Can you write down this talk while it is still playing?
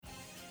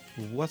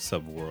What's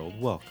up, world?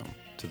 Welcome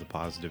to the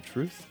Positive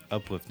Truth,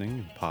 uplifting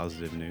and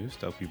positive news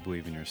to help you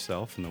believe in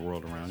yourself and the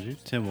world around you.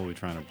 Tim, what are we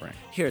trying to bring?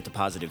 Here at The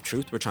Positive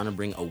Truth, we're trying to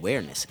bring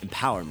awareness,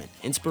 empowerment,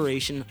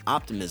 inspiration,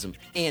 optimism,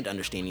 and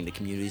understanding to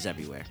communities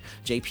everywhere.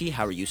 JP,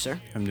 how are you, sir?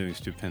 I'm doing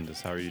stupendous.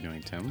 How are you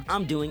doing, Tim?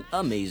 I'm doing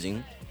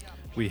amazing.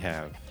 We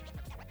have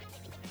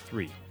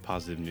 3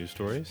 positive news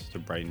stories to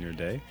brighten your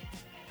day.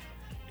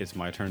 It's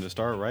my turn to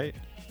start, right?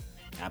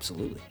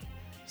 Absolutely.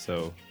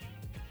 So,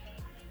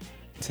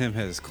 Tim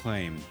has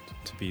claimed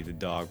to be the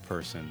dog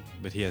person,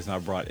 but he has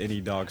not brought any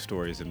dog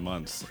stories in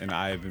months, and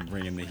I have been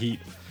bringing the heat.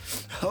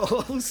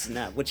 Oh,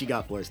 snap. What you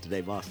got for us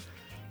today, boss?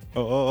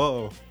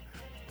 Oh.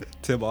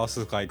 Tim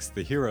also likes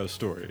the hero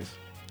stories.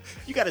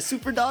 You got a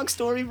super dog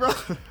story, bro?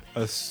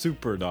 A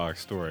super dog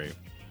story.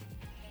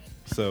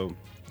 So,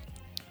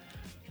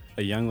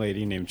 a young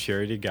lady named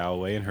Charity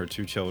Galloway and her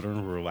 2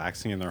 children were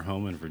relaxing in their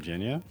home in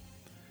Virginia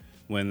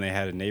when they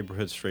had a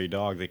neighborhood stray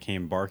dog that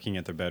came barking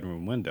at their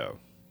bedroom window.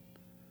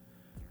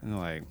 And they're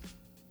like,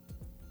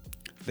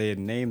 they had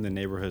named the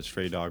neighborhood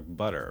stray dog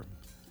Butter.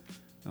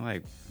 I'm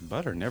like,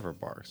 Butter never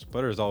barks.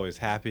 Butter's always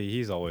happy.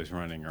 He's always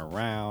running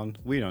around.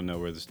 We don't know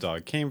where this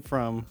dog came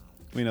from.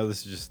 We know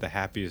this is just the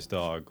happiest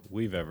dog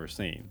we've ever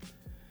seen.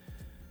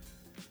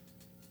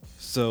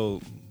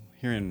 So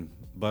hearing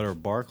Butter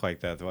bark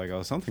like that, they're like,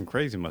 oh, something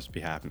crazy must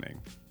be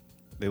happening.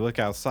 They look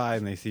outside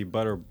and they see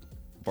Butter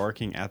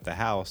barking at the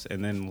house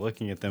and then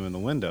looking at them in the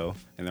window,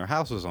 and their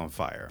house was on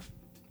fire.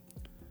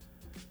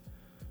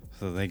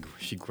 So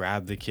she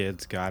grabbed the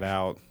kids, got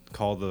out,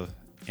 called the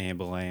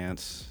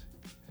ambulance.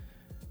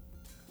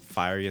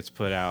 Fire gets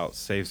put out,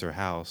 saves her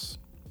house.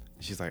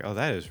 She's like, oh,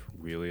 that is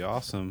really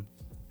awesome.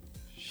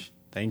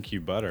 Thank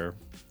you, Butter.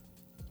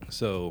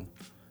 So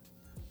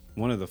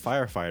one of the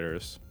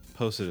firefighters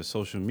posted a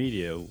social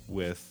media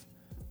with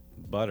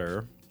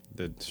Butter,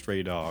 the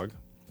stray dog,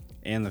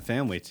 and the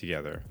family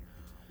together.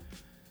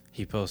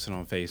 He posted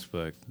on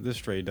Facebook, this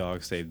stray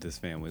dog saved this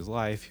family's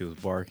life. He was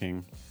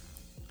barking.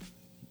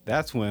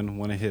 That's when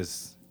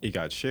it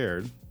got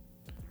shared.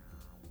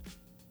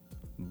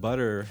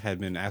 Butter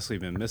had actually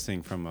been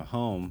missing from a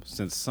home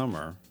since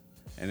summer,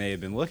 and they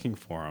had been looking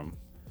for him.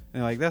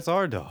 And they're like, that's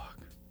our dog.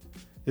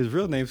 His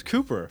real name's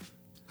Cooper.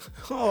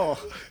 Oh.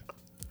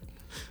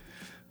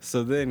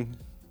 So then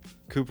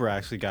Cooper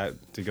actually got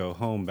to go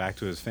home back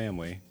to his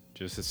family,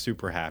 just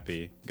super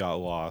happy, got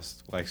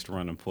lost, likes to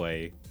run and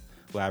play,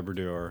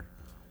 Labrador,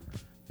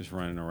 just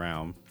running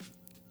around.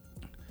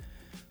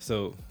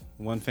 So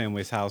one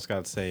family's house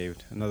got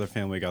saved, another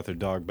family got their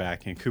dog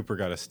back, and Cooper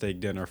got a steak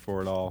dinner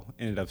for it all.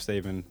 Ended up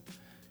saving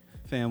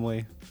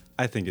family.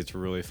 I think it's a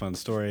really fun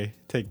story.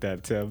 Take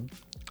that, Tim.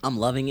 I'm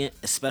loving it,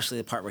 especially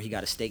the part where he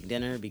got a steak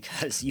dinner,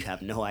 because you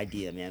have no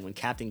idea, man. When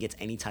Captain gets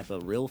any type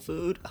of real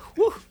food,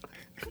 whew,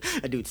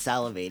 that dude's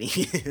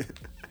salivating.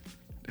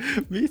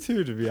 Me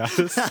too, to be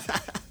honest.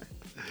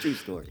 True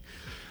story.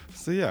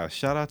 So yeah,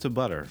 shout out to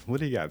Butter.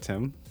 What do you got,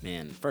 Tim?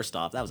 Man, first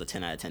off, that was a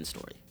 10 out of 10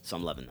 story, so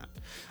I'm loving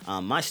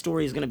that. My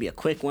story is going to be a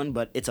quick one,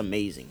 but it's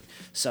amazing.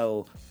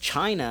 So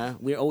China,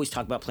 we always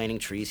talk about planting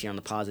trees here on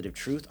The Positive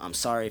Truth. I'm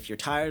sorry if you're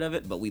tired of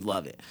it, but we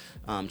love it.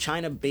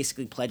 China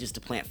basically pledges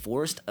to plant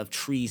forest of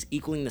trees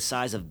equaling the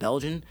size of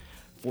Belgium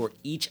for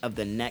each of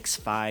the next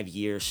 5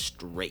 years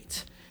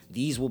straight.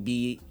 These will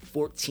be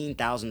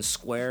 14,000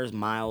 square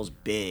miles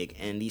big,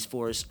 and these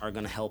forests are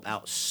going to help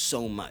out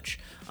so much.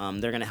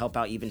 They're going to help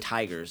out even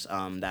tigers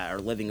that are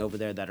living over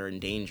there that are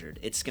endangered.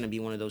 It's going to be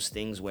one of those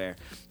things where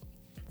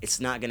it's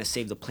not going to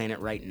save the planet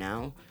right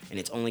now, and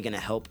it's only going to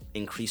help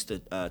increase the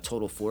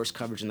total forest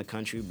coverage in the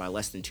country by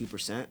less than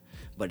 2%,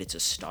 but it's a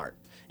start.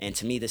 And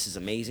to me, this is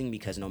amazing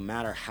because no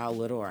matter how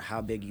little or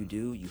how big you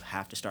do, you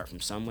have to start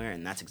from somewhere,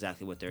 and that's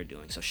exactly what they're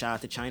doing. So shout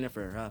out to China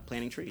for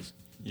planting trees.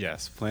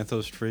 Yes, plant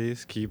those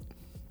trees, keep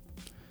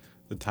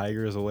the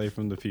tigers away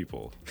from the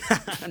people.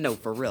 No,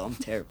 for real, I'm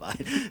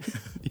terrified.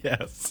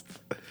 Yes.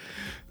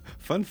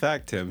 Fun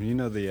fact, Tim, you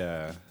know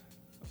the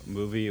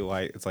movie,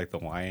 it's like The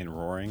Lion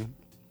Roaring?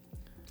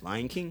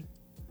 Lion King?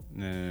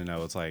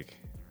 No, it's like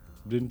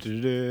dun, dun,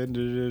 dun,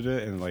 dun, dun, dun,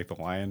 and like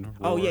the lion roars.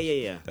 Oh,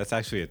 yeah. That's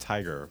actually a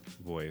tiger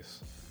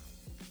voice.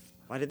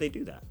 Why did they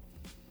do that?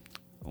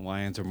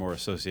 Lions are more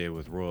associated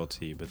with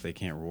royalty, but they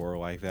can't roar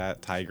like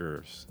that.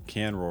 Tigers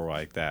can roar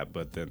like that,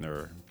 but then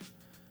they're,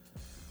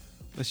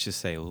 let's just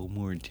say, a little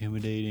more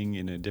intimidating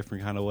in a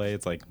different kind of way.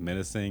 It's like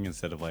menacing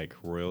instead of like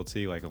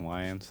royalty, like a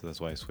lion. So that's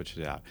why I switched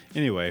it out.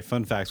 Anyway,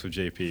 fun facts with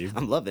JP.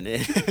 I'm loving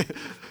it.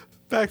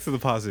 Back to the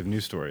positive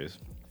news stories.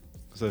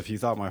 So if you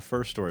thought my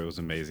first story was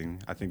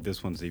amazing, I think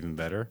this one's even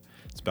better.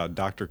 It's about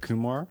Dr.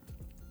 Kumar.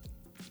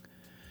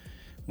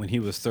 When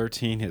he was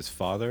 13, his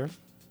father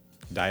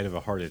died of a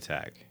heart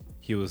attack.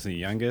 He was the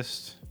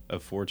youngest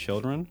of 4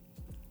 children,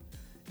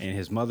 and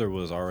his mother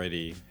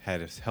had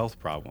his health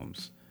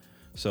problems.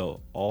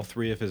 So all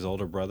 3 of his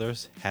older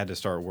brothers had to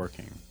start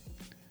working.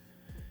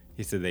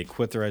 He said they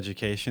quit their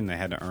education. They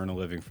had to earn a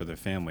living for their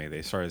family.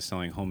 They started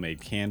selling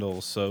homemade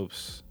candles,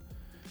 soaps,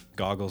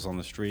 goggles on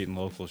the street in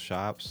local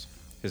shops.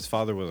 His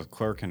father was a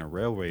clerk in a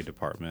railway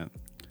department,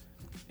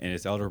 and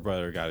his elder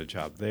brother got a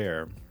job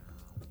there.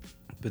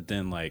 But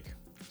then, like,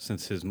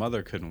 since his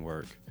mother couldn't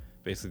work,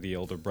 basically the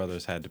older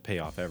brothers had to pay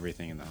off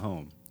everything in the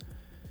home.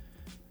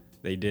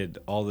 They did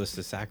all this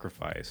to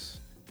sacrifice,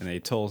 and they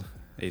told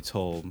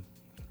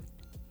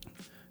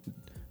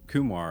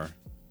Kumar,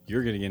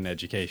 "You're gonna get an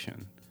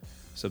education."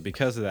 So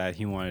because of that,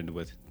 he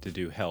wanted to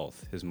do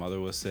health. His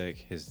mother was sick.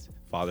 His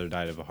father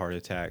died of a heart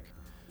attack.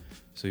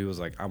 So he was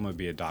like, "I'm gonna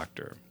be a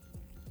doctor."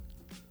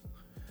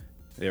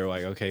 They were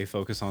like, "Okay,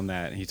 focus on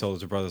that." And he told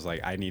his brothers,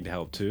 like, "I need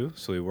help too."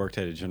 So he worked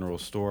at a general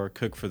store,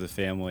 cooked for the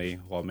family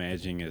while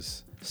managing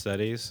his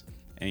studies,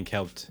 and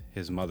kept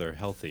his mother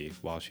healthy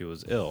while she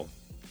was ill.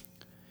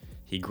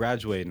 He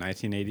graduated in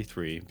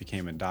 1983,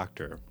 became a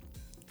doctor.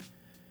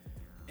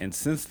 And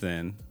since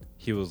then,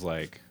 he was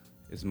like,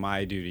 "It's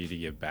my duty to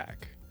give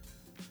back."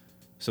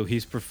 So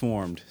he's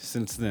performed,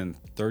 since then,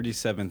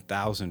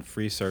 37,000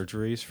 free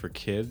surgeries for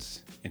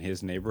kids in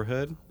his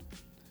neighborhood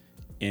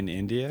in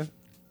India.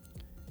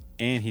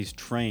 And he's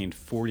trained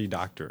 40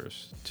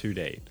 doctors to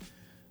date.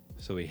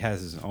 So he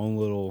has his own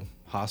little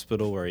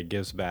hospital where he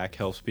gives back,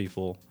 helps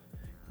people,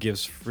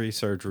 gives free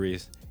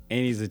surgeries,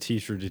 and he's a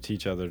teacher to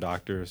teach other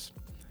doctors.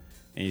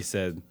 And he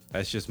said,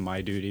 "That's just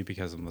my duty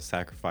because of the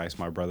sacrifice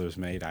my brothers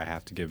made. I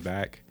have to give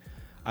back."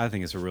 I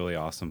think it's a really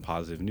awesome,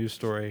 positive news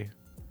story.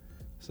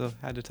 So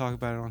I had to talk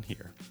about it on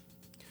here.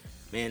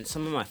 Man,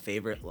 some of my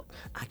favorite,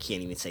 I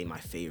can't even say my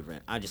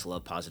favorite. I just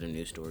love positive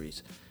news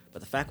stories. But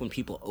the fact when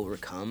people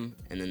overcome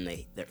and then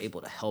they're able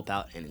to help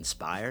out and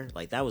inspire,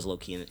 like that was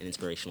low-key an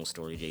inspirational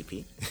story,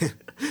 JP.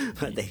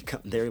 But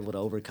they're able to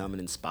overcome and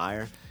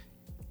inspire.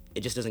 It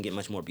just doesn't get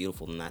much more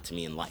beautiful than that to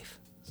me in life.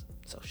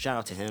 So shout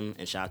out to him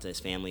and shout out to his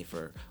family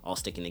for all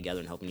sticking together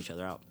and helping each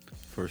other out.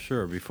 For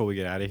sure. Before we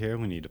get out of here,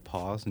 we need to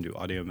pause and do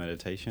audio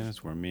meditation.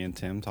 It's where me and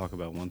Tim talk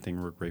about one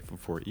thing we're grateful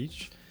for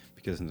each,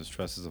 because in the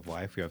stresses of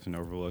life, we often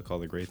overlook all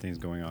the great things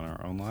going on in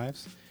our own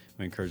lives.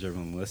 We encourage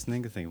everyone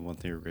listening to think of one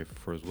thing you're grateful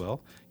for as well.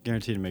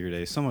 Guaranteed to make your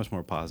day so much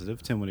more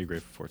positive. Tim, what are you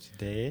grateful for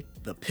today?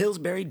 The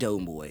Pillsbury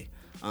Doughboy.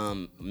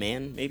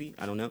 Man, maybe,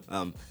 I don't know.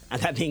 And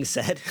that being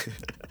said,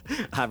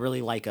 I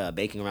really like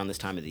baking around this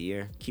time of the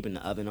year. Keeping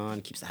the oven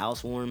on keeps the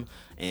house warm,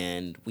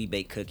 and we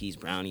bake cookies,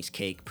 brownies,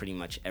 cake pretty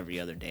much every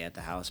other day at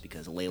the house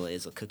because Layla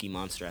is a cookie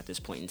monster at this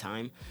point in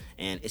time,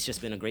 and it's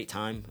just been a great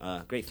time,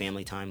 great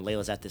family time.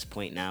 Layla's at this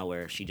point now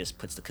where she just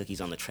puts the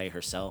cookies on the tray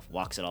herself,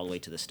 walks it all the way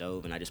to the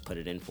stove, and I just put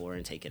it in for her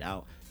and take it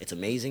out. It's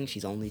amazing.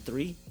 She's only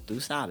 3. Tu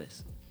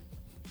sabes.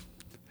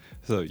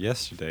 So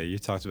yesterday, you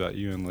talked about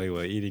you and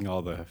Layla eating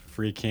all the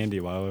free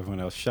candy while everyone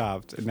else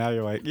shopped, and now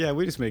you're like, "Yeah,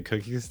 we just made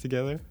cookies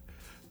together."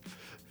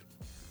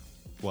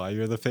 Well,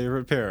 you're the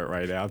favorite parent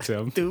right now,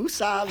 Tim. Tu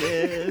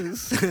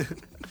sabes.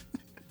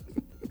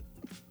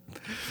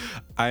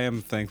 I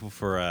am thankful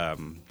for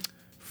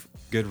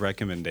good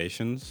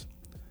recommendations.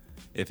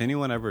 If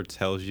anyone ever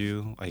tells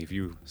you, like if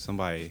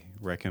somebody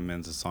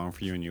recommends a song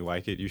for you and you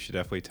like it, you should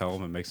definitely tell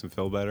them. It makes them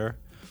feel better.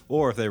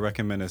 Or if they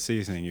recommend a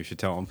seasoning, you should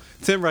tell them,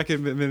 "Tim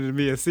recommended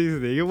me a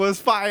seasoning. It was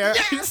fire."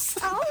 Yes!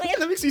 Oh, man,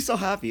 that makes me so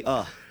happy.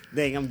 Oh,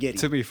 dang, I'm giddy. It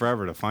took me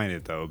forever to find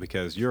it, though,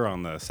 because you're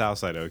on the south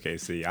side of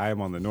OKC. I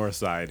am on the north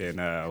side, and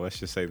let's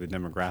just say the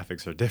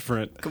demographics are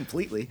different.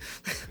 Completely.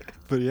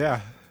 But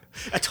yeah.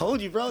 I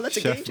told you, bro. That's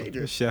a game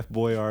changer. Chef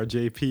Boy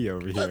RJP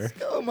over here. Let's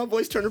go. My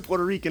boy's turning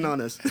Puerto Rican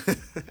on us.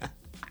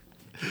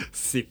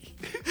 See.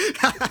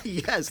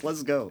 Yes,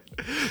 let's go.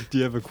 Do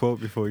you have a quote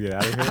before we get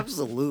out of here?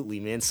 Absolutely,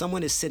 man.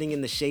 Someone is sitting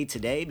in the shade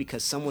today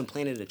because someone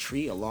planted a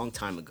tree a long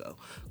time ago.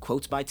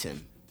 Quotes by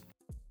Tim.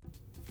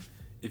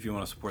 If you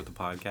want to support the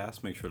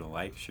podcast, make sure to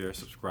like, share,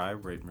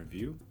 subscribe, rate, and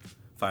review.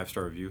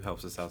 5-star review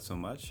helps us out so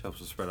much. Helps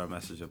us spread our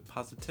message of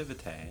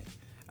positivity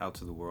out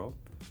to the world.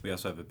 We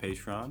also have a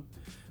Patreon,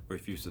 where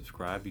if you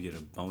subscribe, you get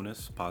a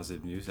bonus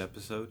positive news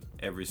episode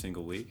every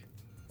single week.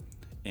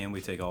 And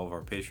we take all of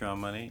our Patreon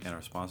money and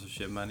our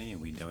sponsorship money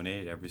and we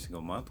donate it every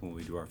single month when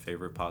we do our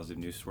favorite positive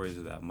news stories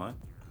of that month.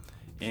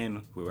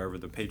 And whoever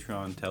the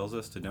Patreon tells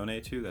us to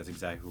donate to, that's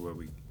exactly where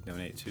we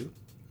donate to.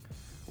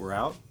 We're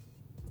out.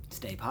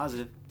 Stay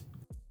positive.